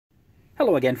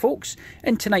Hello again folks.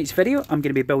 In tonight's video I'm going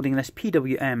to be building this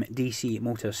PWM DC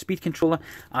Motor speed controller,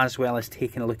 as well as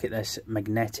taking a look at this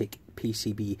magnetic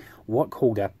PCB work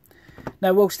holder. Now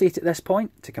I will state at this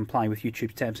point, to comply with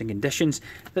YouTube terms and conditions,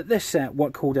 that this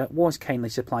work holder was kindly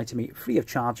supplied to me free of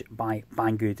charge by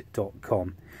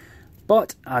Banggood.com.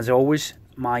 But as always,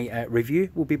 my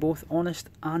review will be both honest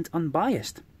and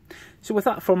unbiased. So with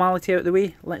that formality out of the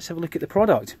way, let's have a look at the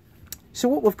product. So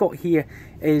what we've got here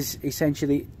is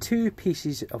essentially two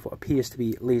pieces of what appears to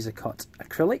be laser cut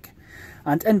acrylic,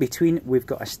 and in between we've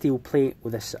got a steel plate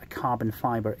with this carbon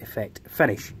fibre effect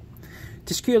finish.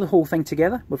 To secure the whole thing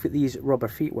together, we've got these rubber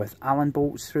feet with Allen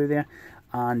bolts through there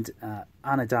and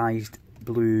anodised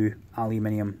blue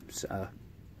aluminium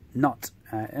nut,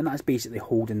 and that's basically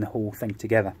holding the whole thing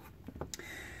together.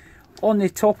 On the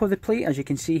top of the plate, as you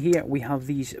can see here, we have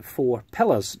these four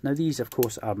pillars. Now these of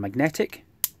course are magnetic.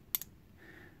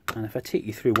 And if I take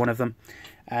you through one of them,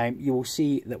 you will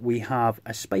see that we have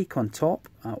a spike on top,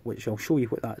 which I'll show you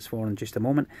what that's for in just a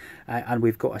moment, and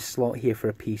we've got a slot here for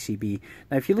a PCB.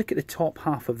 Now if you look at the top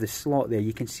half of the slot there,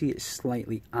 you can see it's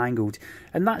slightly angled,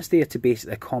 and that's there to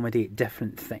basically accommodate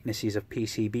different thicknesses of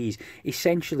PCBs.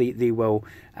 Essentially they will,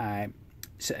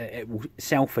 it will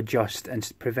self-adjust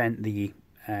and prevent the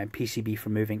PCB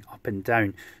from moving up and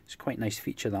down. It's quite a nice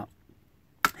feature, that.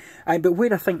 But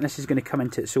where I think this is going to come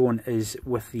into its own is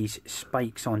with these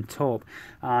spikes on top.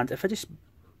 And if I just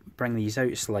bring these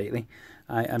out slightly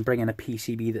and bring in a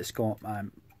PCB that's got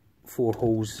four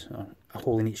holes, or a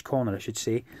hole in each corner I should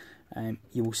say,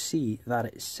 you will see that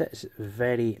it sits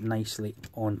very nicely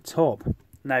on top.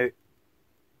 Now,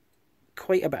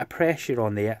 quite a bit of pressure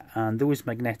on there, and those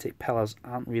magnetic pillars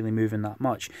aren't really moving that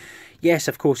much. Yes,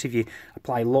 of course, if you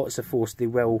apply lots of force they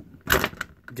will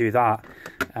do that,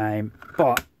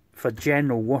 but for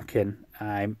general working,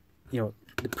 you know,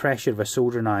 the pressure of a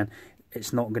soldering iron,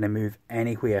 it's not going to move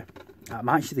anywhere. I'm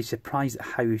actually surprised at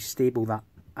how stable that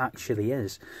actually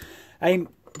is.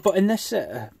 But in this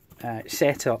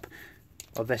setup,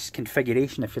 or this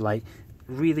configuration if you like,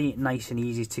 really nice and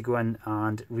easy to go in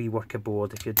and rework a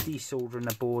board. If you're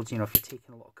desoldering a board, you know, if you're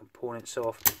taking a lot of components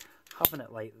off, having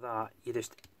it like that, you're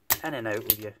just in and out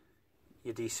with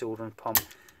your desoldering pump,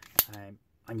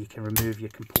 and you can remove your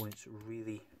components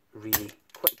really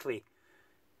quickly,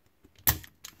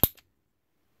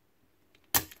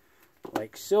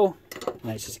 like so.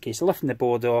 Now it's just a case of lifting the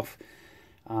board off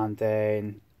and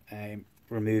then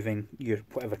removing your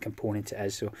whatever component it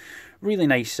is. So really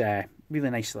nice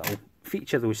little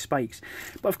feature, those spikes.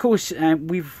 But of course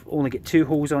we've only got two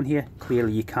holes on here.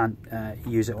 Clearly you can't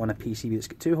use it on a PCB that's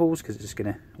got two holes, because it's just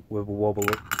going to wobble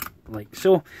like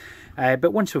so.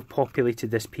 But once we've populated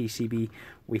this PCB,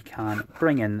 we can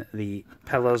bring in the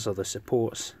pillars or the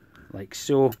supports like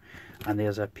so, and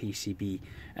there's our PCB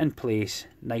in place,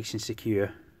 nice and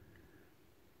secure,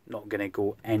 not going to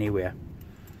go anywhere.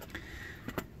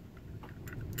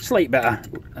 Slight bit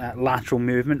of lateral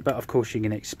movement, but of course you're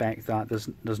going to expect that.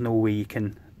 There's no way you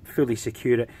can fully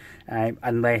secure it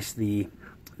unless the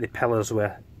pillars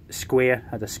were square,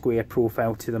 had a square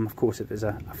profile to them. Of course if it's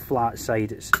a flat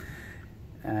side, it's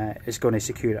going to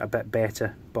secure it a bit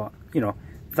better, but you know,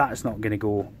 that's not going to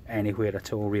go anywhere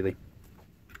at all really.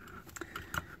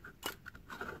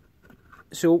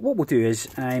 So what we'll do is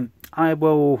I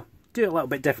will do it a little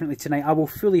bit differently tonight. I will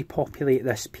fully populate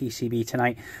this PCB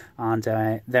tonight, and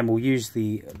then we'll use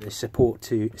the support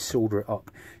to solder it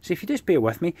up. So if you just bear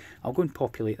with me, I'll go and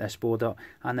populate this board up,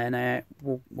 and then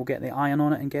we'll get the iron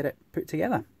on it and get it put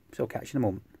together. So I'll catch you in a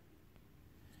moment.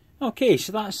 Okay,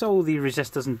 so that's all the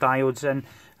resistors and diodes in,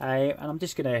 and I'm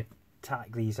just going to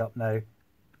tack these up now.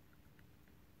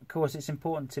 Of course, it's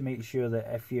important to make sure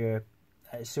that if you're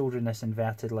soldering this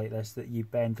inverted like this, that you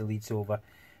bend the leads over,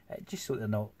 just so they're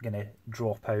not going to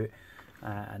drop out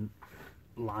and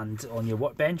land on your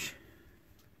workbench.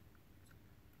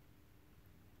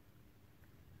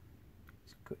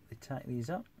 Just quickly tack these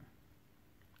up.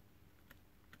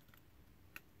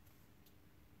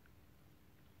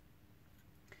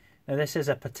 Now this is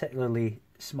a particularly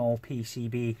small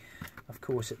PCB. Of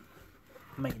course it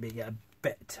might get a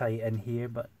bit tight in here,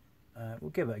 but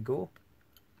we'll give it a go.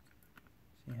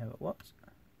 See how it works.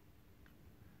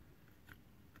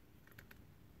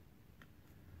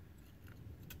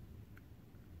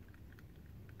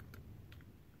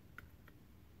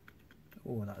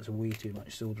 Oh, that's way too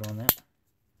much solder on there.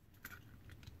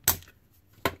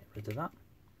 Get rid of that.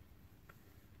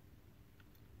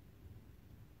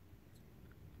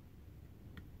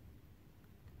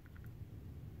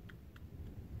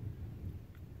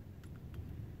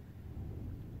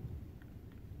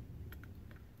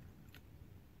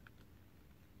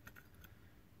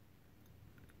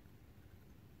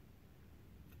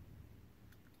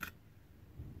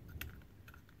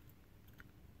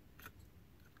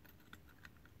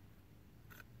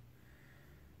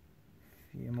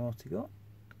 more to go.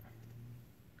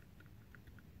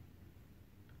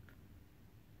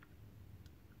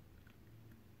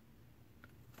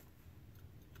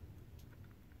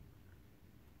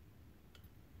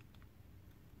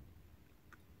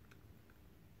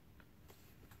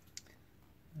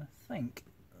 I think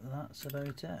that's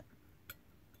about it.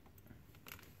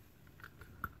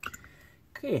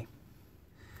 Okay,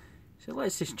 so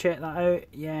let's just check that out.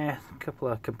 Yeah, a couple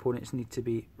of components need to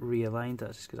be realigned.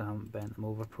 That's just because I haven't bent them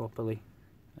over properly.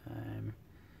 A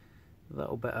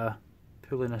little bit of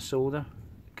pulling of solder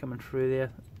coming through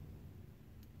there.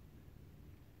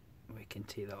 We can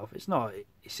take that off. It's not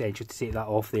essential to take that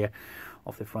off there,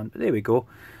 off the front, but there we go.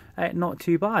 Not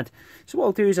too bad. So what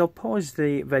I'll do is I'll pause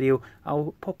the video,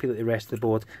 I'll populate the rest of the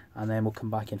board, and then we'll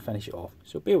come back and finish it off.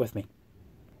 So bear with me.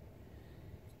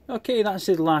 Okay, that's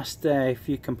the last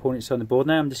few components on the board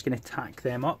now. I'm just going to tack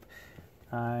them up.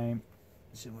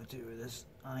 So we'll do with this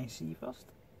IC first.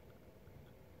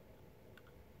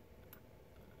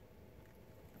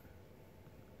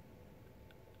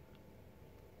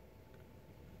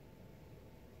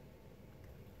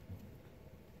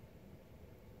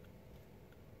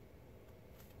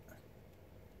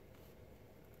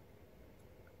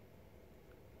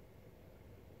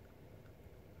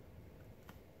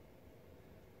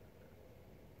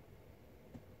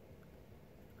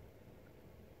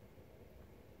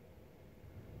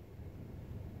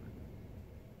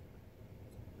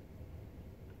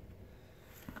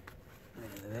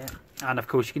 And of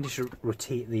course you can just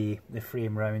rotate the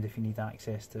frame round if you need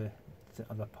access to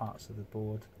other parts of the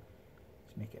board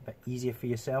to make it a bit easier for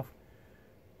yourself.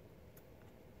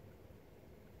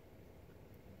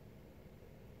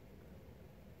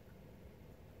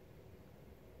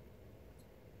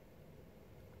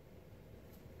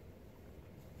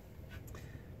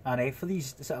 And for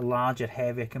these sort of larger,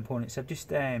 heavier components, I've just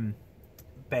bent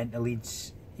the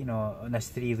leads, you know, on this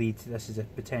 3 lead. This is a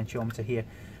potentiometer here.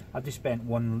 I've just bent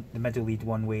the middle lead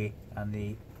one way and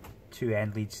the 2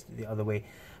 end leads the other way.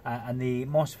 And the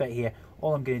MOSFET here,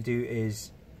 all I'm going to do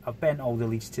is, I've bent all the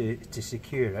leads to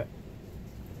secure it.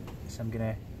 So I'm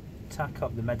going to tack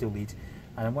up the middle lead,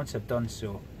 and then once I've done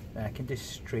so, I can just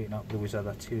straighten up those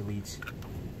other 2 leads.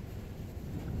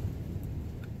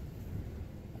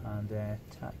 And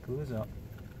tack those up.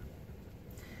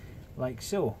 Like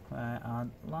so.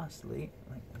 And lastly,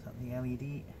 is that the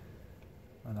LED?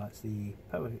 And that's the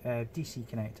power DC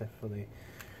connector for the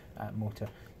motor.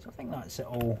 So I think that's it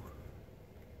all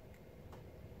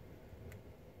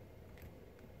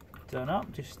done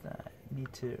up. Just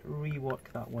need to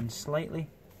rework that one slightly,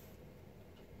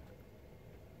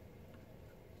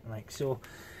 like so,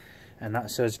 and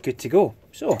that's us good to go.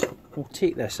 So we'll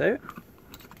take this out,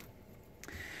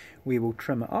 we will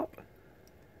trim it up.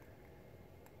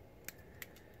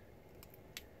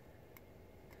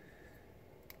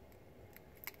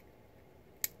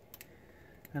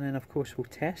 And then of course we'll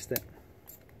test it,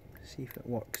 see if it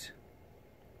works.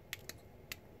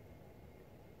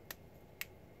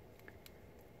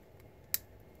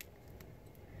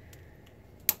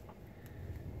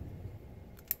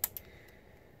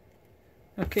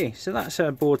 Okay, so that's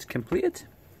our board completed.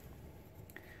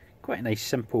 Quite a nice,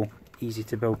 simple, easy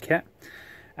to build kit.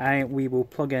 We will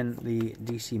plug in the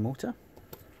DC motor.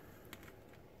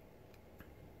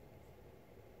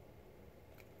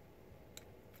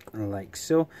 Like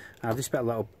so. I've just put a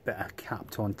little bit of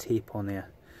capped on tape on there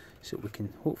so we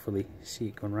can hopefully see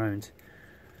it going round.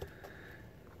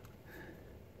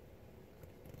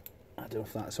 I don't know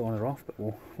if that's on or off, but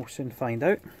we'll soon find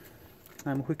out.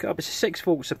 And we'll hook it up. It's a 6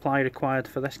 volt supply required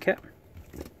for this kit,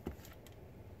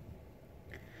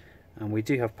 and we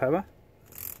do have power.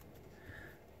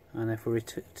 And if we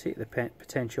take the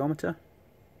potentiometer,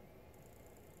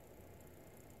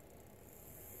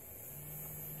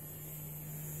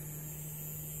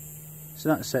 so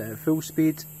that's set at full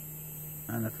speed,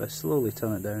 and if I slowly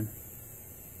turn it down,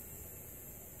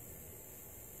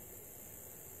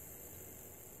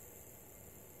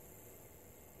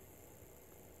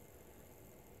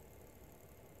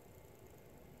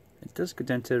 it does go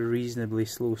down to a reasonably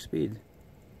slow speed,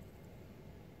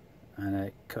 and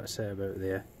it cuts out about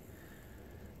there.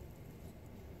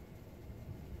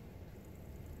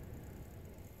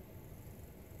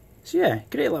 So yeah,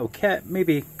 great little kit,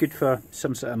 maybe good for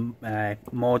some sort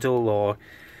of model or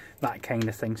that kind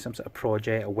of thing, some sort of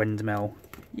project, a windmill.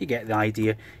 You get the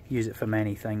idea, use it for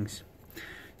many things.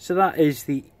 So that is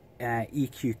the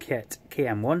EQ Kit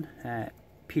KM1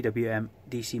 PWM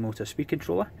DC Motor speed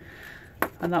controller,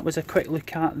 and that was a quick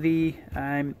look at the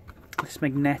this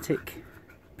magnetic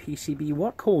PCB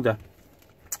work holder.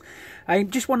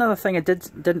 Just one other thing I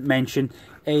didn't mention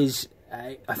is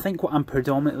I think what I'm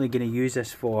predominantly going to use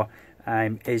this for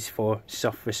is for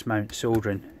surface mount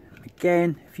soldering.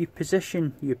 Again, if you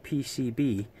position your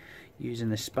PCB using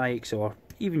the spikes or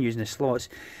even using the slots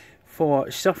for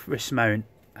surface mount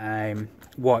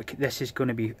work, this is going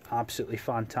to be absolutely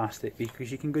fantastic,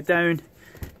 because you can go down,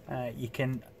 you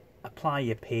can apply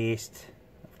your paste.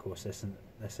 Of course, this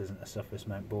isn't a surface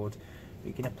mount board, but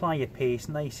you can apply your paste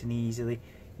nice and easily.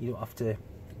 You don't have to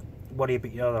worry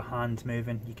about your other hand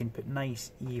moving. You can put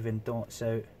nice even dots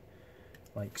out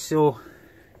like so,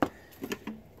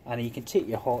 and you can take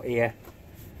your hot air,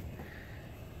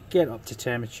 get up to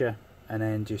temperature, and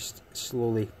then just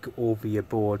slowly go over your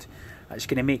board. It's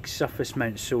going to make surface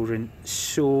mount soldering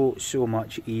so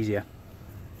much easier.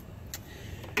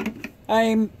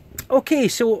 Okay,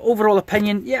 so overall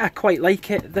opinion, yeah, I quite like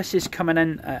it. This is coming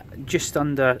in at just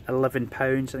under £11,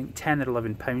 I think £10 or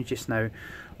 £11 just now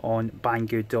on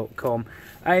banggood.com.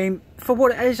 For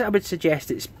what it is, I would suggest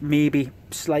it's maybe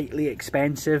slightly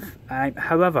expensive.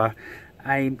 However,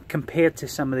 compared to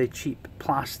some of the cheap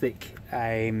plastic,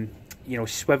 you know,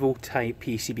 swivel type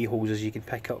PCB holders you can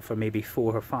pick up for maybe £4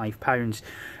 or £5,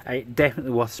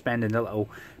 definitely worth spending a little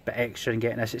bit extra and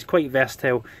getting this. It's quite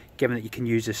versatile, given that you can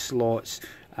use the slots,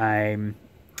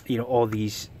 you know, all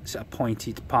these sort of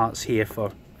pointed parts here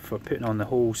for putting on the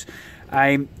holes.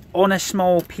 On a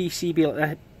small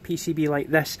PCB like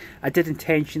this, I did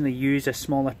intentionally use a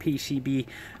smaller PCB.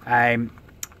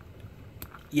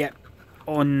 Yep,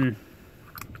 on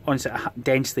sort of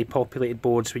densely populated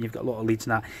boards, when you've got a lot of leads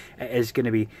and that, it is going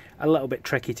to be a little bit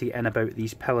tricky to get in about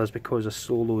these pillars because they're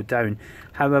so low down.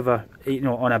 However, you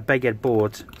know, on a bigger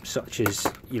board such as,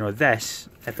 you know, this,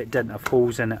 if it didn't have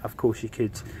holes in it, of course you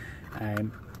could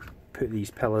put these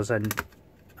pillars in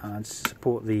and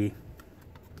support the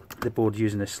board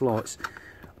using the slots.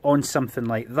 On something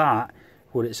like that,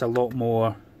 where it's a lot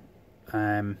more,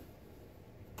 you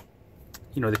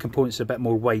know, the components are a bit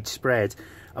more widespread,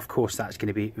 of course that's going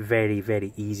to be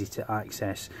very easy to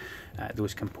access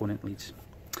those component leads.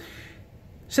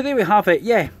 So there we have it.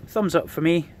 Yeah, thumbs up for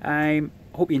me.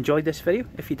 Hope you enjoyed this video.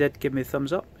 If you did, give me the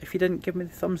thumbs up. If you didn't, give me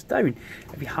the thumbs down.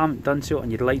 If you haven't done so and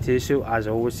you'd like to do so, as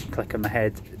always, click on the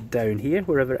head down here,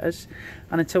 wherever it is.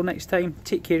 And until next time,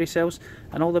 take care of yourselves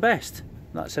and all the best.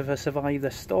 That's if I survive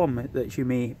this storm that you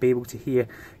may be able to hear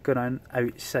going on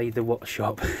outside the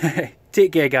workshop.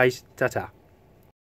 Take care, guys. Ta-ta.